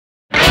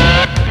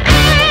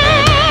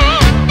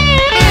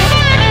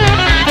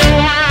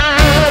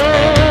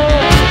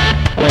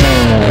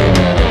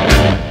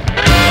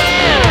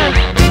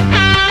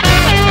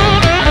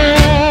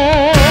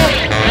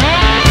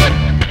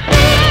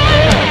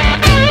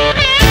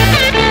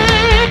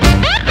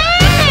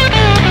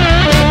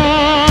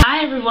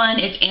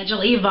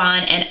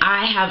Yvonne, and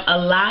I have a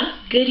lot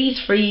of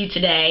goodies for you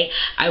today.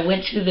 I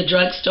went to the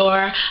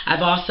drugstore.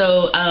 I've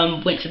also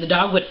went to the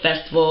Dogwood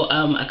Festival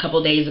a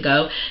couple days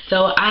ago.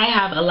 So I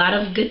have a lot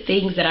of good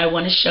things that I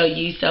want to show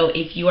you. So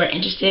if you are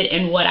interested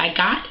in what I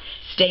got,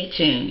 stay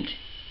tuned.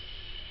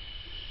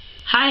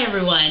 Hi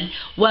everyone.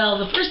 Well,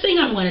 the first thing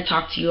I want to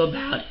talk to you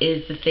about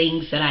is the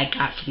things that I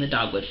got from the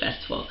Dogwood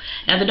Festival.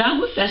 Now, the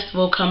Dogwood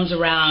Festival comes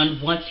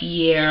around once a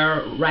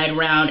year, right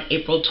around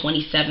April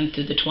 27th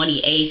through the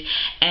 28th,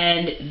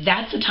 and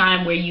that's a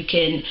time where you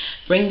can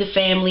bring the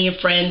family and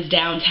friends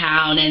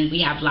downtown, and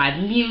we have live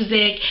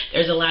music.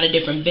 There's a lot of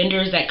different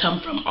vendors that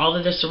come from all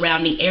of the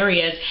surrounding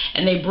areas,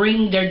 and they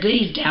bring their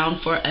goodies down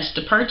for us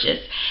to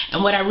purchase.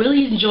 And what I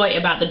really enjoy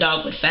about the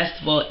Dogwood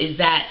Festival is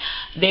that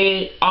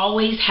they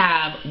always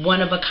have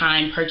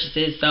one-of-a-kind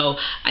purchases, so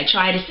I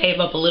try to save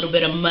up a little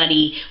bit of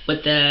money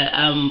with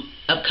the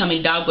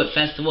upcoming Dogwood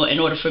Festival in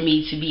order for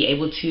me to be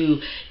able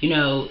to,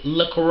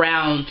 look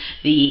around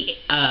the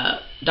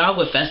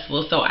Dogwood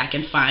Festival so I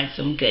can find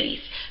some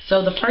goodies.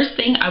 So the first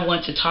thing I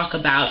want to talk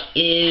about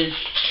is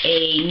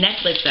a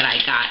necklace that I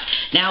got.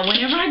 Now,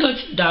 whenever I go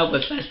to the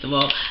Dogwood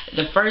Festival,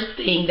 the first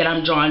thing that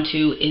I'm drawn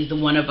to is the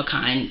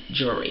one-of-a-kind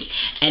jewelry.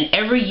 And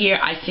every year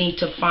I seem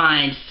to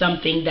find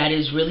something that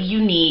is really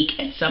unique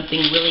and something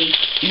really,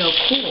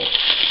 cool.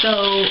 So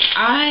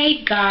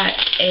I got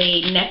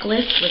a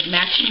necklace with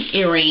matching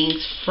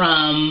earrings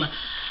from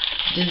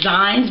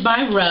Designs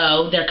by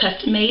Roe. They're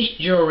custom-made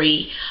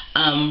jewelry.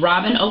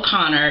 Robin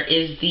O'Connor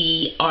is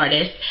the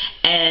artist,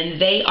 and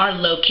they are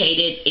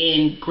located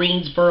in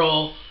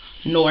Greensboro,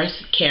 North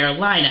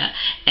Carolina.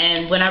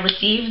 And when I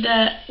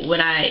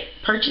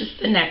purchased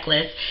the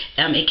necklace,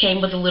 it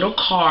came with a little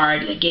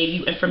card that gave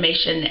you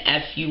information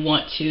if you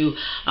want to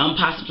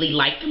possibly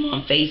like them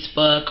on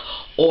Facebook,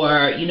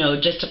 or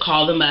just to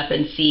call them up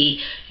and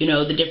see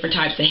the different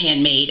types of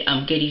handmade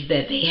goodies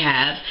that they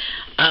have.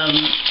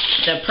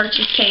 The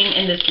purchase came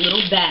in this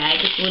little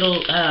bag, this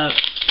little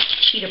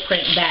cheetah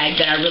print bag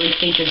that I really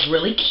think is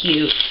really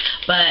cute.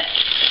 But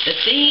the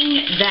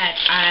thing that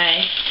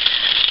I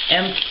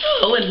am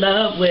so in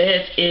love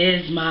with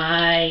is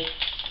my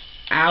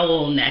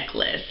owl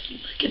necklace.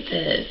 Look at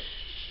this.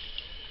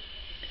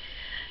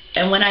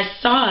 And when I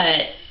saw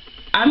it,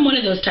 I'm one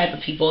of those type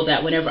of people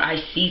that whenever I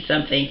see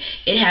something,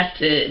 it has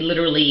to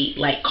literally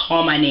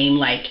call my name,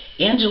 like,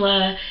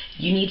 Angela,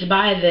 you need to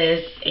buy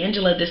this.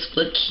 Angela, this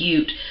look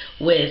cute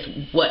with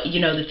what,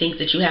 the things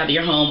that you have in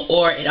your home,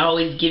 or it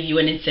always gives you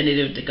an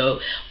incentive to go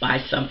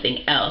buy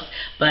something else.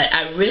 But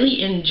I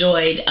really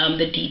enjoyed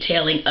the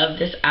detailing of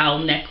this owl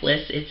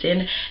necklace. It's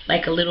in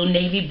like a little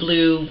navy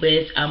blue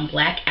with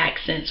black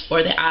accents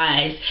for the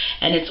eyes,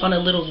 and it's on a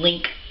little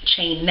link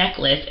chain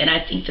necklace, and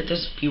I think that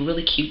this would be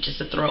really cute just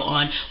to throw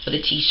on with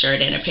a t-shirt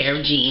and a pair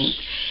of jeans.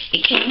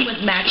 It came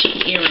with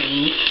matching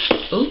earrings.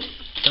 Oops,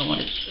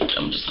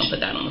 I'm just gonna put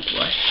that on the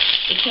floor.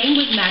 It came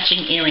with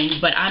matching earrings,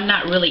 but I'm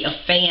not really a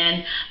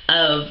fan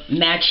of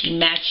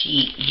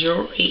matchy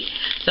jewelry,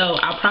 so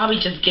I'll probably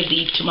just give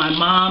these to my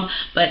mom.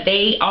 But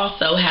they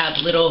also have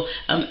little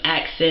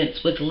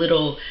accents with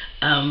little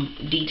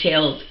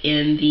details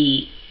in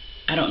the,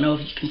 I don't know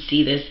if you can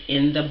see this,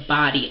 in the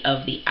body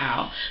of the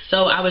owl.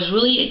 So I was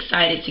really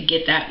excited to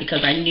get that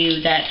because I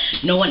knew that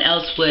no one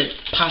else would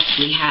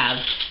possibly have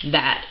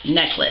that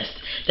necklace.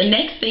 The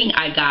next thing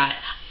I got,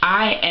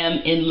 I am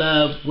in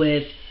love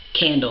with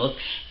candles.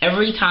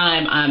 Every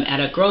time I'm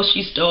at a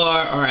grocery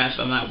store, or if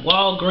I'm at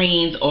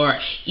Walgreens, or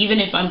even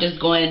if I'm just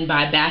going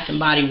by Bath and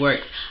Body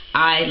Works,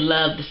 I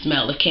love the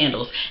smell of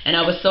candles. And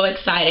I was so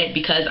excited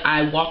because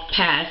I walked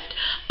past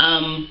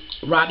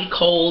Robbie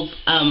Cole's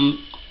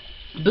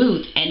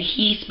booth, and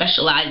he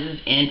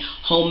specializes in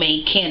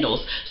homemade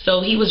candles.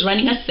 So he was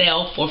running a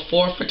sale for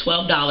 4 for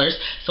 $12.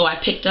 So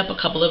I picked up a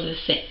couple of the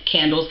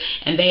candles,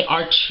 and they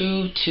are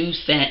true to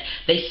scent.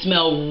 They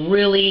smell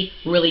really,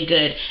 really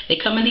good. They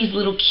come in these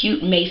little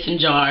cute mason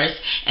jars,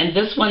 and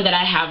this one that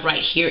I have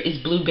right here is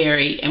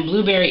blueberry, and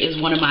blueberry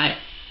is one of my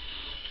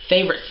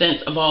favorite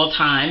scents of all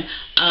time.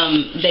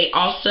 I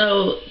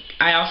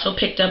also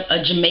picked up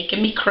a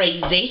Jamaican Me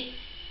Crazy.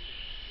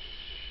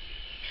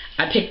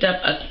 I picked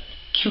up a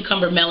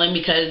cucumber melon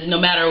because no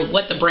matter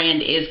what the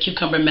brand is,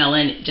 cucumber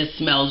melon just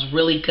smells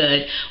really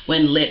good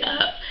when lit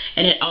up,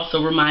 and it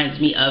also reminds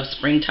me of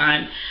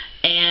springtime.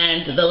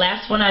 And the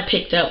last one I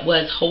picked up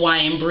was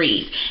Hawaiian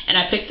Breeze, and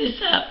I picked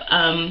this up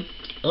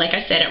like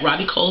I said, at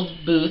Robbie Cole's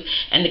booth,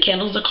 and the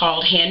candles are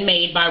called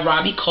Handmade by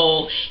Robbie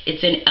Cole.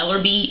 It's in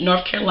Ellerbe,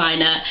 North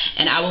Carolina,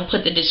 and I will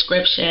put the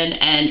description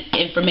and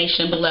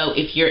information below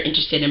if you're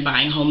interested in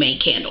buying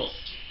homemade candles.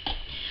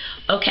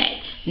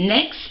 Okay,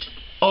 next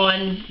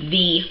on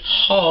the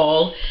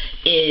haul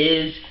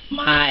is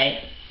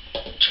my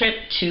trip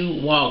to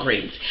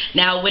Walgreens.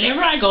 Now,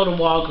 whenever I go to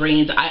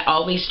Walgreens, I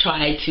always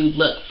try to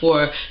look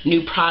for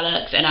new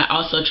products, and I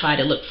also try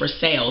to look for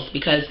sales,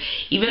 because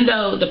even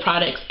though the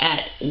products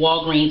at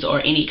Walgreens or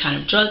any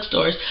kind of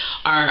drugstores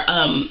are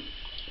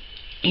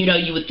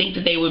you would think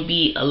that they would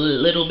be a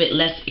little bit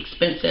less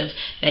expensive,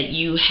 that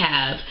you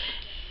have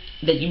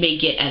that you may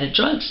get at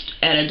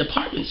a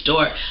department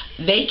store,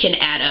 they can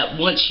add up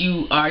once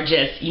you are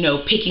just, you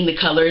know, picking the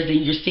colors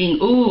and you're seeing,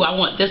 ooh, I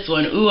want this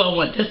one, ooh, I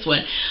want this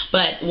one.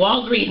 But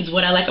Walgreens,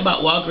 what I like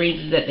about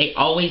Walgreens is that they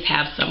always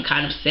have some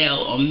kind of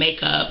sale on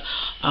makeup,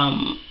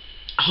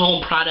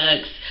 home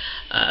products,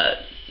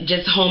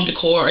 just home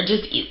decor, or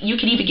just, you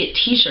can even get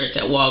t-shirts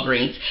at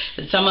Walgreens,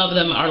 and some of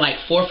them are like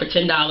 4 for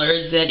 $10,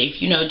 that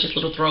if, you know, just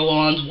little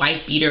throw-ons,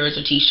 wife beaters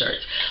or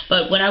t-shirts.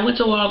 But when I went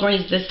to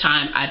Walgreens this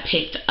time, I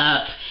picked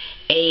up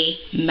a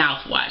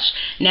mouthwash.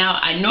 Now,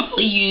 I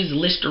normally use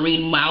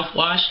Listerine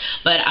mouthwash,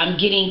 but I'm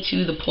getting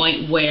to the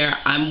point where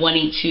I'm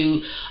wanting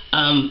to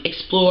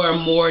explore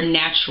more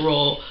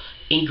natural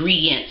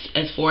ingredients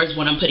as far as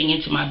what I'm putting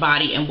into my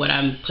body and what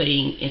I'm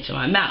putting into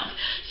my mouth.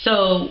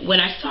 So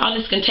when I saw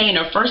this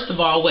container, first of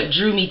all, what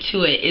drew me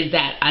to it is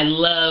that I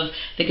love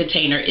the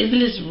container. Isn't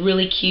this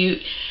really cute?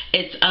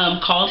 It's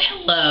called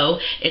Hello.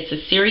 It's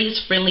a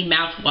serious friendly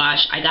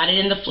mouthwash. I got it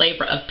in the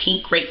flavor of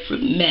pink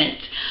grapefruit mint.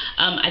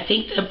 I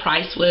think the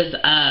price was,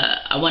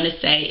 I want to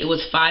say it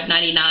was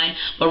 $5.99,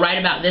 but right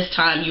about this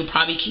time you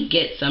probably can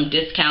get some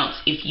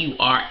discounts if you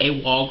are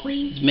a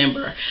Walgreens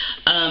member.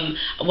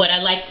 What I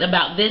like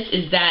about this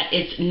is that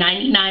it's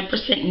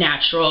 99%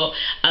 natural.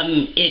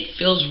 It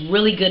feels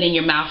really good in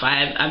your mouth.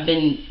 I've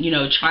been, you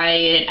know,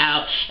 trying it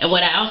out, and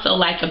what I also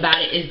like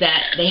about it is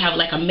that they have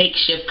like a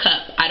makeshift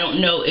cup. I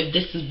don't know if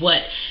this is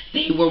what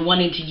they were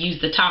wanting to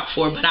use the top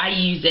for, but I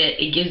use it.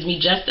 It gives me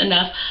just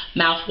enough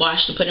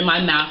mouthwash to put in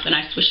my mouth, and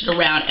I swish it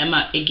around, and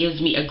it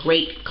gives me a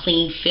great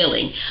clean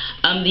feeling.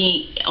 On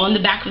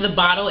the back of the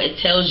bottle, it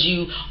tells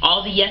you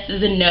all the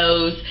yeses and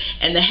nos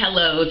and the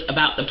hellos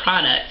about the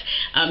product.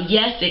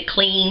 Yes, it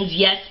cleans.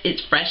 Yes, it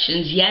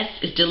freshens. Yes,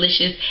 it's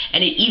delicious,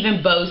 and it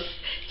even boasts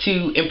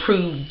to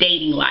improve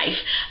dating life.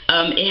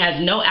 It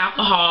has no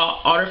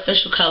alcohol,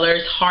 artificial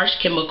colors, harsh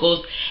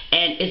chemicals,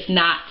 and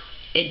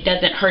it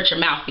doesn't hurt your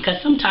mouth, because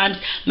sometimes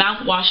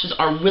mouthwashes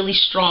are really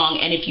strong,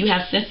 and if you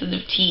have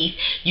sensitive teeth,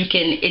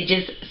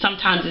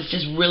 sometimes it's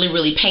just really,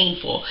 really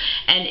painful.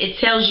 And it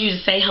tells you to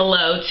say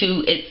hello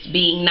to it's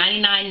being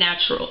 99%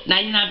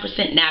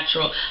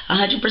 natural,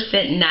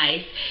 100%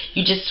 nice.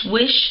 You just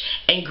swish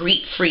and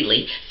greet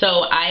freely.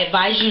 So I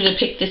advise you to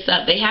pick this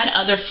up. They had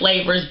other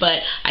flavors,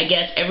 but I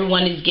guess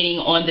everyone is getting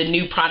on the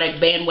new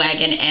product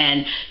bandwagon,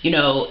 and, you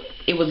know,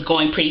 it was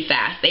going pretty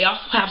fast. They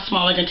also have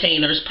smaller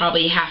containers,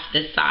 probably half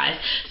this size.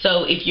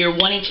 So if you're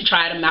wanting to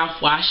try out a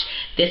mouthwash,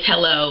 this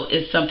Hello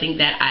is something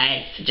that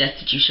I suggest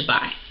that you should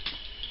buy.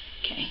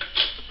 Okay.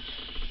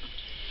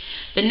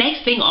 The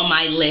next thing on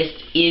my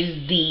list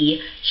is the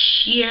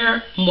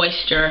Sheer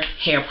Moisture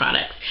hair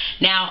product.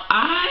 Now,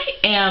 I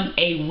am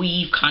a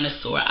weave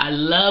connoisseur. I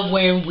love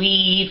wearing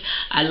weave.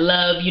 I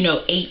love, you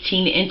know,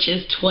 18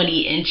 inches,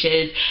 20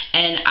 inches,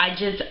 and I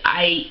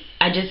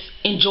just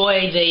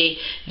enjoy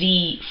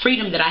the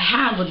freedom that I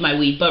have with my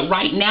weave. But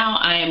right now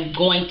I am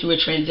going through a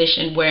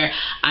transition where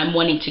I'm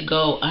wanting to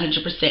go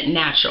 100%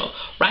 natural.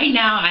 Right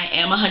now I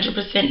am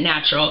 100%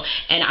 natural,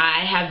 and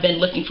I have been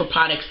looking for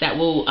products that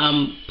will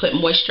put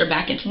moisture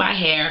back into my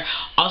hair,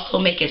 also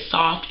make it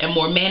soft and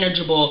more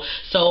manageable,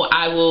 so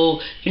I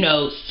will, you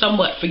know,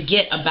 somewhat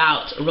forget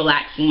about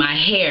relaxing my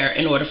hair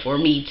in order for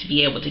me to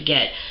be able to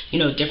get, you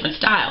know, different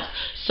styles.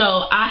 So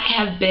I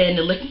have been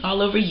looking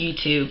all over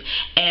YouTube,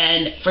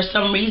 and for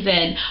some reason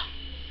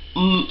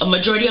a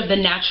majority of the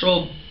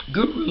natural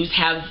gurus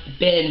have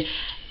been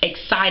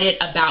excited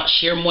about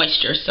Sheer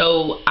Moisture,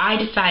 so I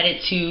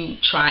decided to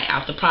try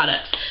out the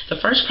products. The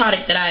first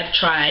product that I've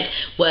tried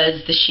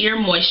was the Sheer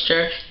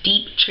Moisture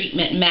Deep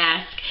Treatment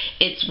Mask.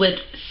 It's with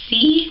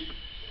sea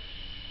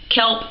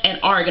kelp and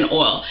argan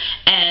oil,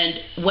 and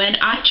when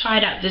I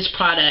tried out this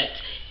product,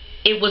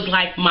 it was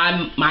like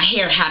my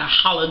hair had a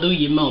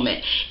hallelujah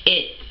moment.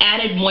 It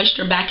added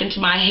moisture back into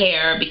my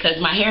hair, because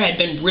my hair had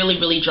been really,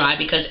 really dry,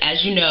 because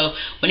as you know,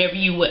 whenever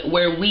you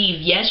wear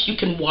weave, yes, you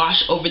can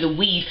wash over the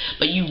weave,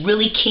 but you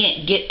really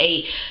can't get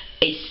a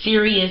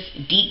serious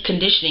deep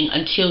conditioning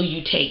until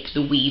you take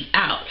the weave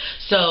out.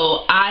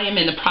 So I am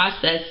in the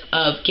process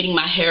of getting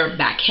my hair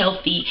back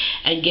healthy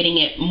and getting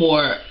it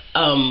more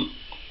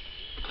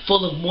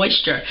full of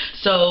moisture.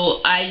 So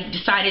I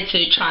decided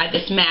to try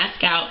this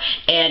mask out,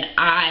 and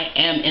I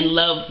am in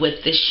love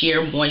with this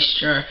Sheer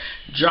Moisture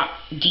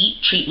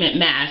Deep Treatment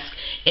Mask.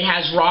 It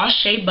has raw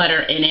shea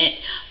butter in it.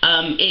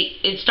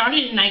 It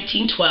started in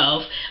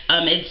 1912.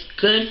 It's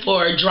good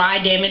for dry,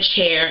 damaged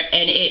hair,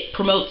 and it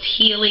promotes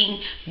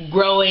healing,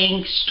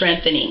 growing,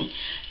 strengthening.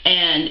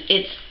 And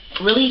it's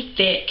really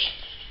thick.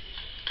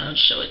 I'll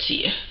show it to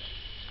you.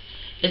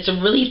 It's a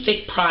really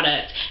thick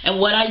product, and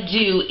what I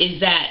do is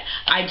that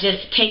I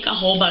just take a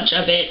whole bunch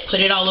of it, put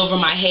it all over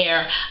my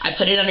hair. I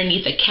put it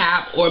underneath a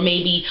cap, or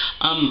maybe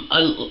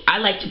I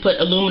like to put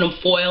aluminum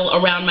foil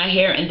around my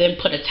hair and then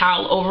put a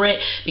towel over it,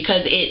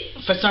 because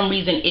for some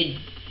reason it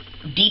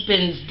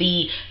deepens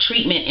the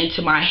treatment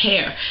into my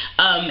hair.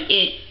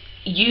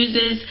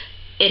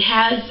 It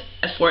has,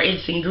 for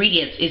its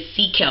ingredients, is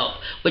sea kelp,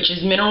 which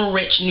is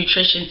mineral-rich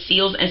nutrition,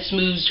 seals and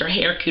smooths your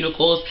hair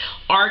cuticles.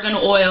 Argan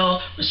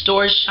oil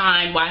restores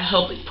shine while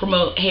helping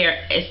promote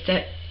hair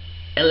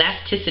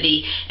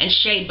elasticity, and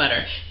shea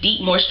butter.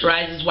 Deep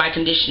moisturizes while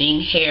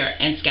conditioning hair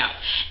and scalp.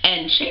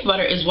 And shea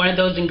butter is one of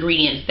those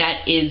ingredients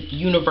that is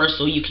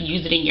universal. You can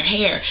use it in your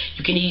hair,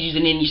 you can use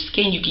it in your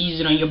skin, you can use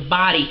it on your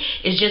body.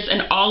 It's just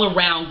an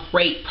all-around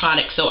great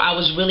product. So I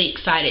was really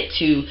excited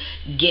to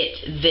get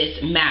this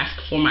mask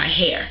for my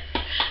hair.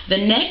 The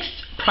next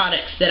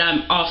products that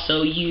I'm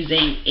also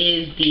using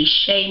is the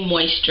Shea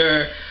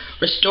Moisture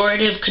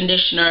Restorative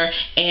Conditioner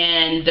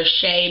and the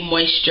Shea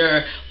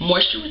Moisture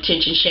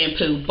Retention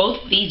Shampoo.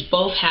 Both of these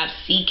have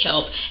sea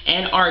kelp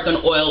and argan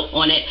oil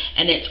on it,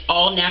 and it's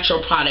all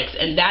natural products.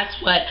 And that's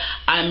what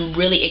I'm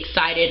really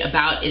excited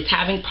about, is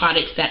having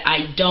products that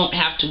I don't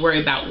have to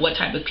worry about what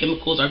type of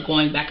chemicals are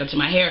going back into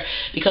my hair.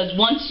 Because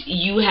once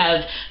you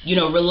have,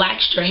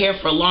 relaxed your hair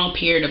for a long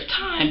period of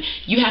time,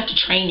 you have to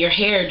train your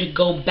hair to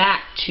go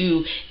back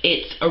to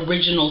its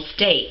original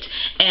state.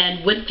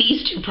 And with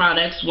these two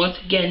products, once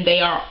again,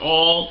 they are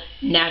all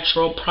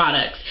natural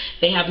products.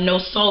 They have no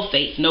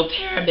sulfates, no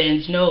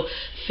parabens, no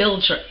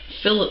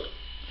phthalates.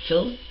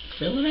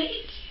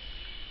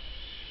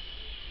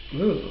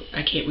 Ooh,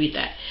 I can't read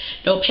that.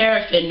 No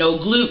paraffin, no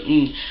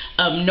gluten,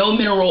 no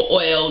mineral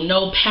oil,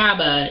 no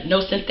PABA,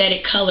 no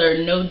synthetic color,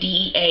 no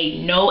DEA,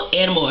 no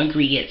animal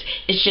ingredients.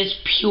 It's just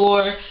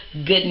pure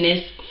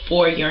goodness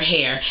for your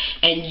hair,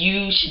 and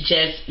you should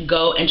just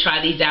go and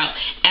try these out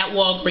at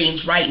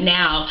Walgreens. Right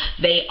now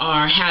they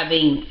are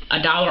having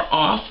 $1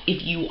 off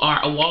if you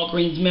are a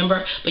Walgreens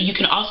member, but you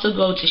can also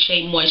go to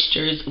Shea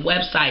Moisture's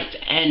websites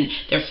and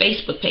their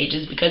Facebook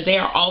pages, because they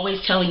are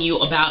always telling you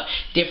about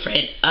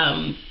different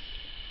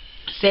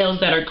sales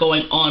that are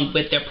going on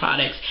with their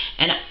products.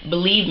 And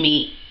believe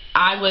me,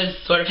 I was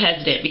sort of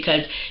hesitant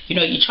because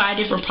you try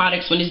different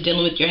products when it's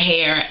dealing with your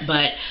hair,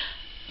 but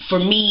for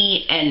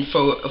me and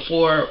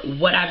for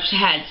what I've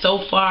had so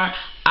far,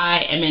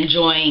 I am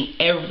enjoying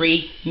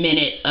every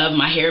minute of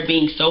my hair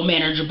being so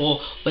manageable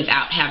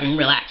without having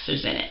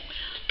relaxers in it.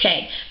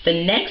 Okay, the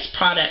next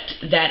product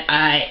that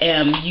I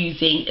am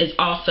using is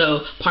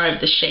also part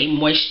of the Shea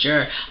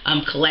Moisture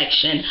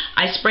collection.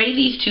 I spray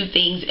these two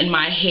things in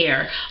my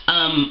hair.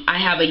 I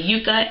have a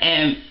yucca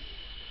and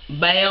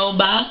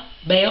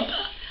baobab,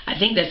 I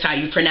think that's how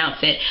you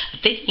pronounce it, a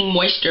thickening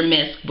moisture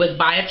mist with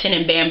biotin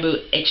and bamboo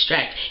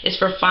extract. It's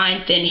for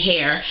fine, thin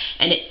hair,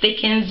 and it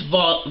thickens,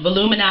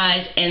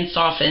 volumizes, and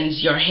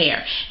softens your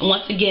hair. And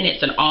once again,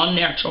 it's an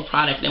all-natural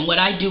product. And what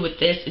I do with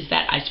this is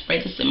that I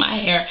spray this in my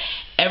hair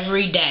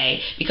every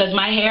day, because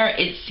my hair,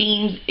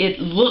 it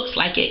looks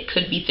like it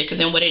could be thicker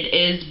than what it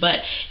is, but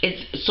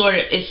it's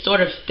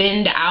sort of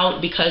thinned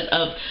out because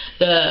of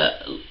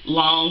the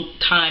long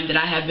time that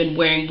I have been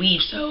wearing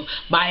weave. So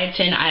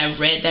biotin, I have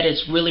read that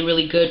it's really,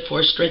 really good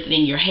for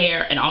strengthening your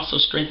hair and also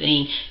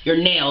strengthening your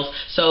nails.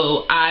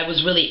 So I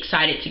was really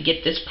excited to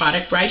get this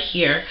product right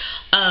here.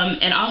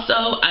 And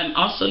I'm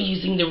also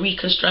using the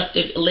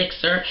Reconstructive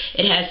Elixir.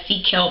 It has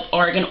sea kelp,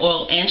 argan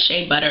oil, and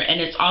shea butter, and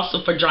it's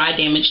also for dry,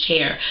 damaged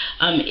hair.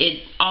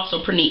 It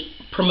also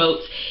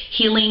promotes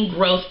healing,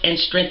 growth, and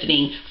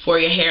strengthening for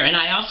your hair. And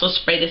I also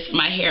spray this in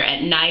my hair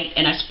at night,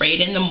 and I spray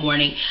it in the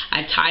morning.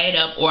 I tie it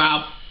up, or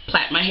I'll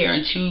plait my hair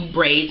in 2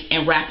 braids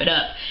and wrap it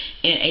up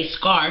in a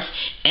scarf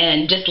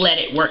and just let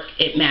it work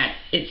its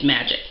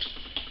magic.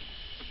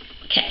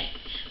 Okay,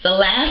 the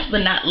last but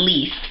not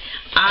least,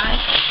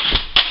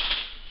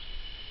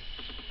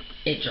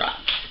 it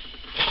dropped.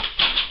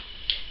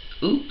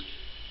 Oops.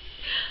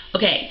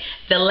 Okay,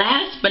 the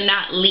last but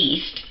not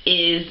least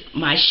is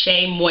my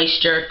Shea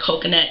Moisture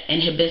Coconut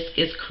and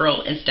Hibiscus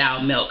Curl and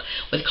Style Milk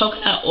with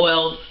coconut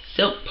oil,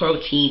 silk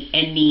protein,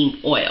 and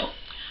neem oil.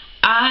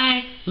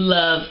 I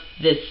love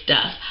this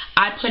stuff.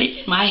 I put it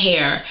in my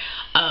hair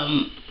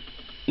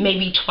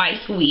maybe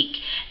twice a week,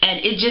 and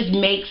it just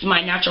makes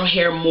my natural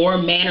hair more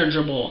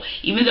manageable.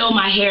 Even though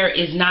my hair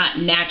is not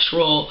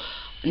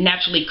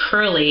naturally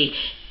curly,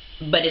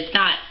 but it's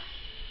not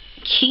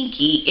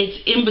kinky, it's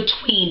in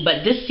between.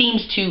 But this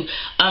seems to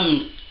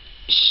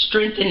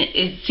strengthen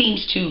it,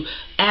 seems to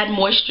add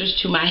moistures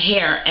to my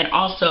hair, and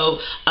also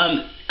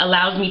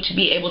allows me to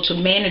be able to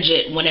manage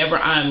it whenever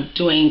I'm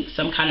doing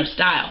some kind of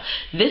style.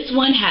 This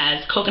one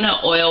has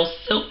coconut oil,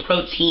 silk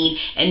protein,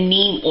 and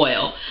neem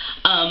oil.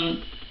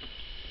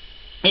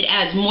 It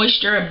adds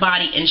moisture,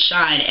 body, and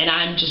shine, and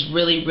I'm just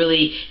really,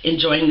 really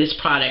enjoying this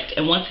product.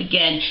 And once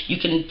again, you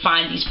can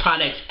find these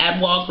products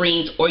at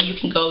Walgreens, or you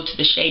can go to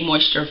the Shea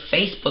Moisture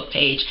Facebook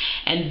page,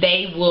 and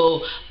they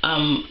will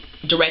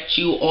direct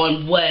you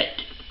on what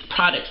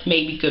products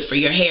may be good for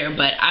your hair.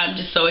 But I'm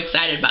just so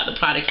excited about the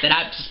products that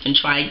I've just been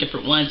trying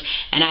different ones,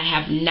 and I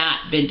have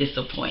not been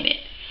disappointed.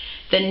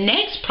 The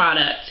next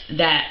product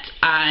that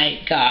I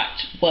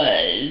got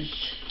was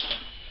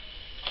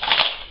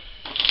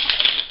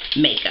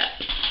makeup.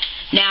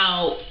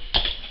 Now,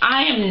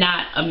 I am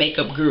not a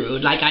makeup guru.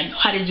 Like, I know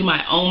how to do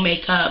my own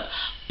makeup,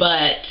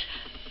 but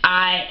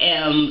I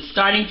am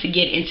starting to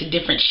get into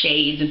different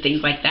shades and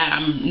things like that.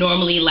 I'm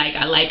normally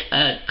I like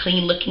a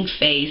clean looking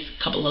face,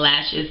 a couple of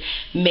lashes,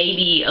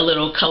 maybe a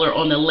little color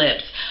on the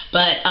lips.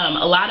 But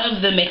a lot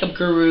of the makeup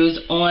gurus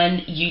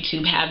on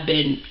YouTube have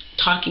been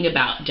talking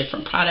about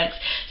different products,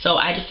 so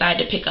I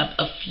decided to pick up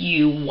a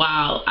few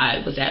while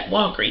I was at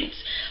Walgreens.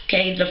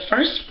 Okay, the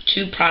first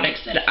two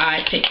products that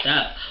I picked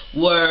up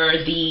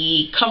were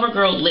the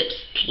CoverGirl Lip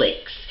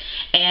Sticks,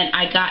 and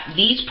I got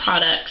these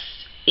products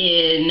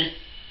in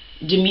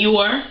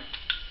Demure,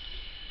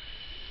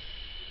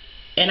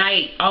 and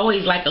I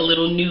always like a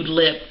little nude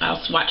lip.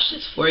 I'll swatch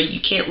this for you. You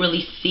can't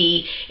really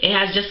see. It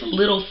has just a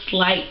little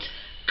slight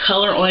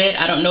color on it.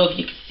 I don't know if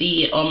you can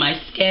see it on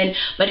my skin,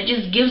 but it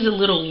just gives a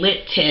little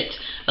lip tint,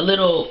 a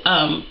little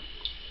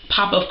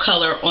pop of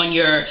color on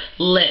your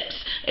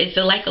lips. It's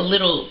like a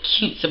little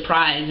cute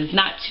surprise. It's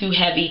not too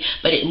heavy,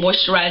 but it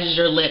moisturizes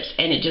your lips,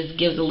 and it just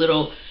gives a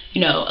little,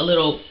 you know, a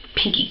little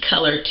pinky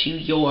color to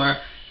your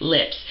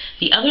lips.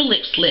 The other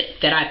lip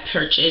that I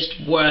purchased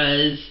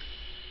was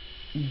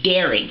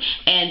Daring,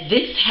 and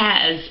this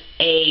has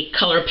a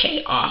color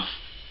payoff.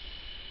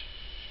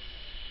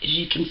 As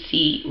you can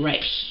see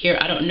right here,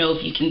 I don't know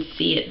if you can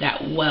see it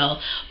that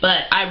well,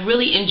 but I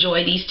really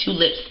enjoy these two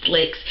lip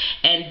sticks,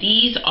 and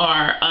these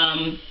are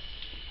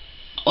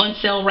on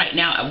sale right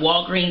now at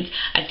Walgreens.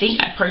 I think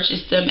I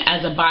purchased them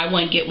as a buy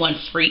one get one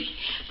free.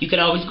 You can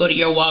always go to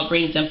your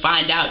Walgreens and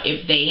find out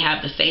if they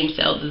have the same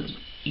sales as,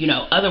 you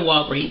know, other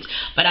Walgreens.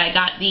 But I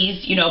got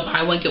these, you know,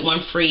 buy one get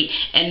one free,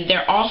 and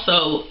they're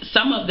also,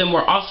 some of them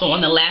were also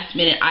on the last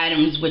minute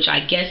items, which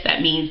I guess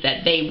that means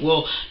that they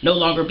will no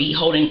longer be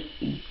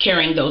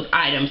carrying those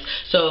items.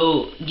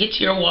 So get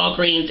to your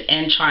Walgreens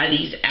and try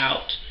these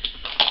out.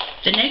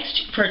 The next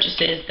two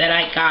purchases that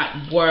I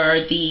got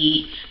were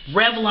the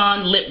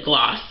Revlon lip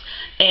gloss,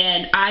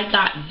 and I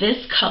got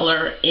this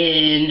color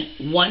in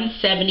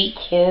 170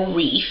 Coral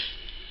Reef,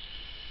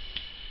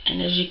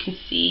 and as you can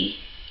see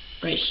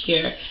right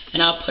here,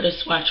 and I'll put a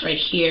swatch right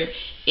here,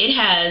 it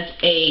has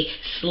a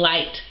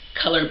slight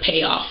color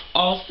payoff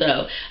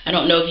also. I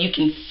don't know if you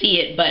can see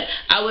it, but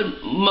I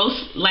would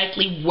most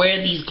likely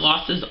wear these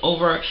glosses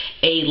over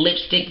a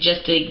lipstick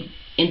just to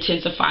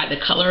intensify the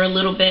color a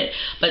little bit.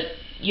 But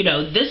you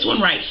know, this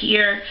one right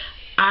here,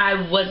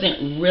 I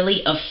wasn't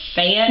really a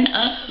fan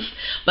of,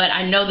 but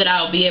I know that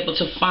I'll be able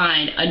to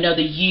find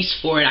another use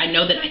for it. I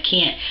know that I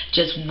can't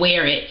just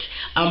wear it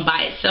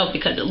by itself,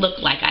 because it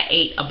looked like I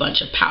ate a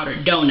bunch of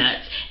powdered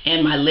donuts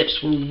and my lips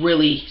were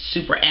really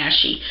super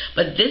ashy.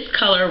 But this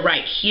color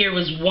right here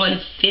was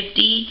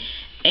 $150,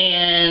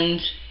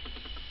 and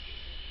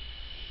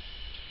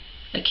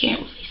I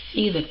can't really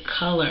see the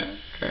color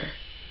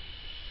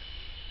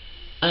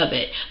of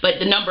it, but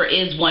the number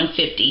is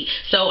 150.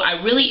 So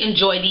I really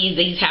enjoy these.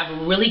 These have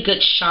a really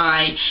good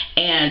shine,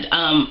 and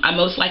I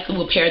most likely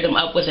will pair them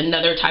up with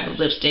another type of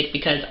lipstick,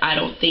 because I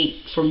don't think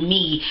for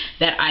me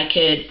that I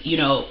could, you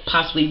know,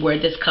 possibly wear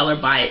this color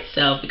by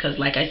itself, because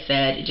like I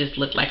said, it just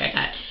looked like I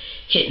got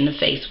hit in the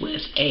face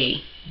with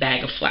a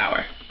bag of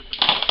flour.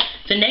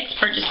 The next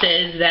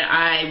purchases that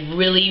I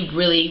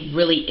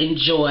really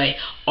enjoy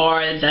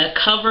are the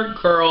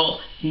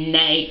CoverGirl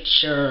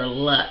Nature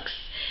Luxe.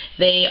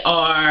 They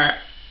are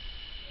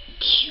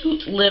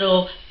cute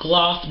little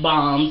gloss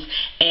bombs,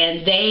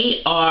 and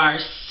they are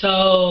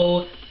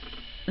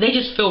they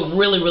just feel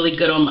really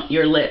good on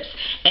your lips.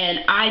 And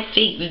I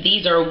think that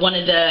these are one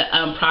of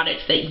the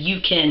products that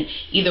you can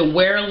either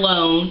wear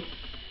alone.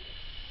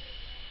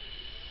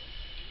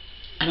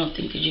 I don't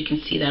think that you can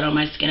see that on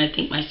my skin. I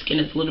think my skin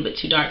is a little bit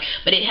too dark,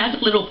 but it has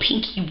a little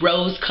pinky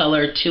rose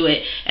color to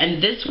it,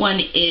 and this one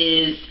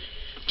is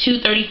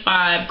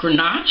 235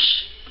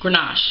 Grenache,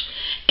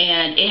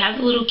 and it has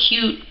a little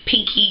cute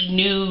pinky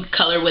nude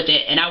color with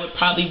it, and I would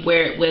probably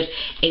wear it with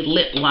a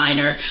lip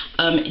liner,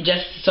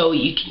 just so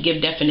you can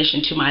give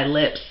definition to my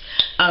lips.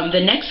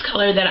 The next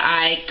color that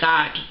I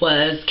got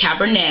was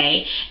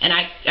Cabernet, and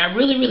I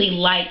really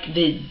like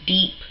the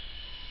deep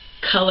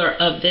color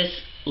of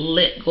this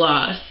lip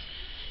gloss.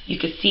 You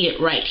can see it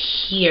right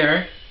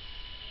here.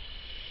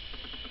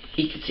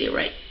 You can see it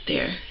right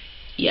there.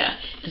 Yeah,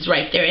 it's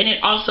right there, and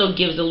it also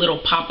gives a little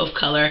pop of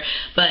color.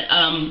 But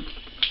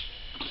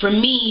for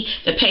me,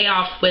 the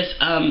payoff with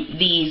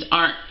these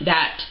aren't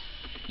that,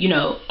 you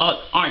know,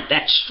 aren't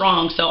that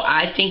strong. So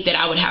I think that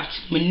I would have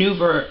to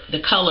maneuver the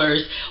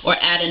colors or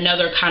add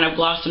another kind of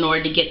gloss in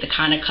order to get the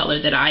kind of color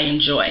that I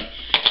enjoy.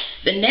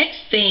 The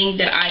next thing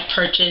that I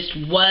purchased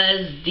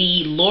was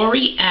the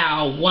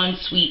L'Oreal One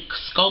Sweet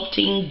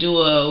Sculpting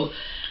Duo,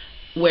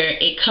 where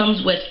it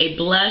comes with a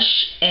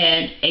blush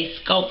and a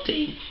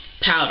sculpting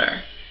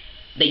powder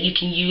that you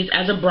can use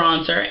as a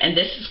bronzer, and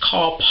this is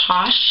called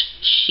Posh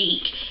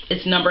Chic.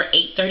 It's number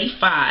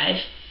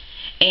 835,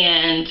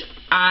 and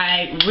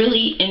I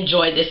really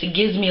enjoy this. It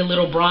gives me a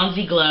little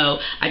bronzy glow.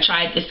 I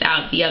tried this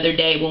out the other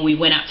day when we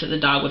went out to the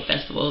Dogwood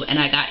Festival, and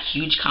I got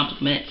huge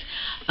compliments.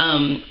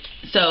 And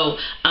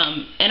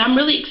I'm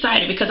really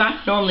excited because I'm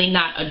normally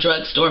not a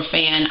drugstore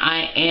fan.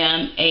 I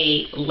am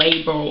a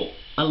label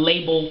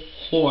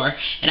whore,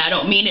 and I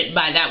don't mean it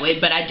by that way,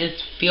 but I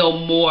just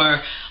feel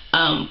more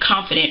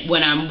confident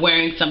when I'm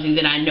wearing something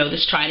that I know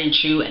that's tried and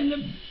true,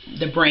 and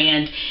the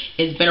brand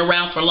has been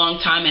around for a long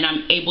time, and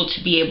I'm able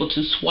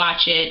to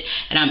swatch it,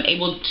 and I'm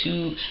able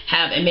to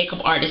have a makeup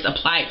artist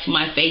apply it to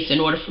my face in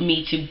order for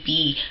me to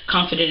be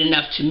confident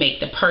enough to make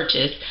the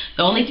purchase.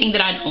 The only thing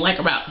that I don't like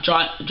about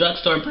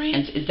drugstore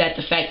brands is that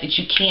the fact that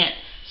you can't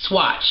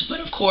swatch,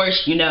 but of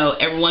course, you know,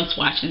 everyone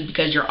swatches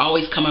because you're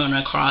always coming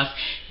across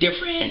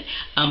different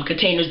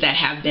containers that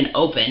have been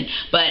opened.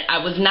 But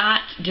I was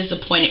not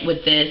disappointed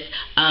with this.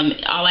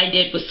 All I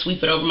did was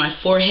sweep it over my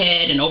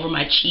forehead and over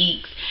my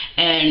cheeks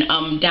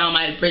and down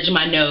my bridge of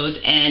my nose,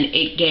 and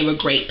it gave a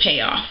great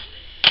payoff.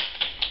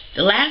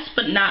 The last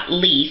but not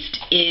least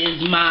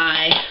is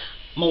my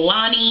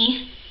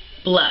Milani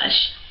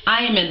blush.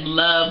 I am in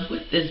love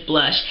with this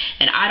blush,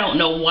 and I don't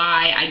know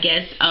why. I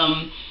guess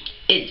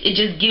it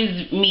just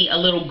gives me a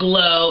little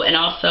glow, and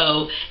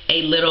also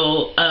a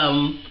little,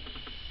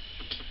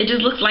 it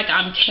just looks like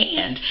I'm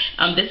tanned.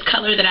 This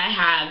color that I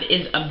have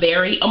is a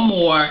Berry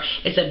Amore.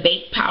 It's a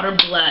baked powder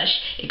blush.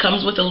 It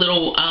comes with a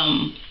little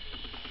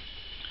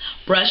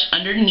brush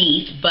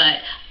underneath, but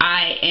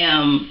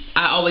I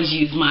always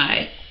use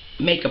my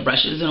makeup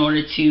brushes in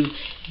order to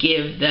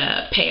give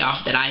the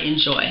payoff that I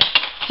enjoy.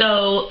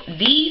 So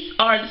these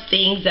are the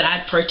things that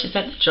I purchased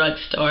at the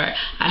drugstore.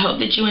 I hope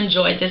that you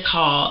enjoyed this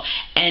haul,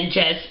 and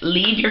just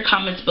leave your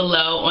comments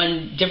below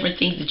on different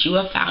things that you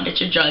have found at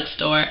your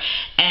drugstore,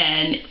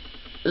 and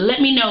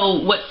let me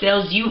know what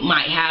sales you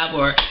might have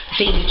or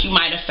things that you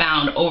might have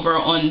found over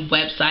on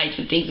websites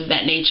and things of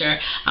that nature.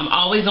 I'm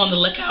always on the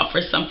lookout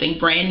for something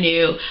brand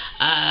new.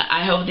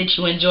 I hope that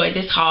you enjoyed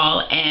this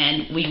haul,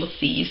 and we will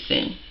see you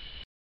soon.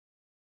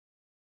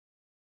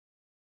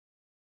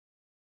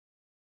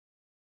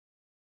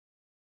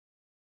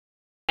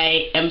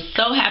 I am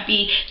so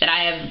happy that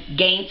I have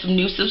gained some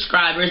new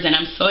subscribers, and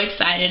I'm so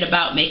excited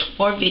about making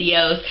more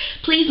videos.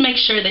 Please make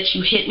sure that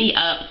you hit me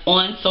up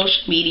on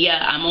social media.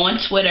 I'm on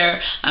Twitter,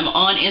 I'm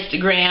on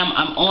Instagram,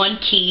 I'm on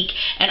Kik,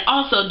 and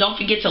also don't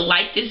forget to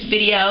like this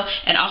video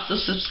and also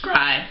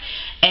subscribe.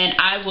 And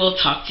I will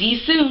talk to you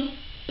soon.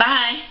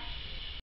 Bye.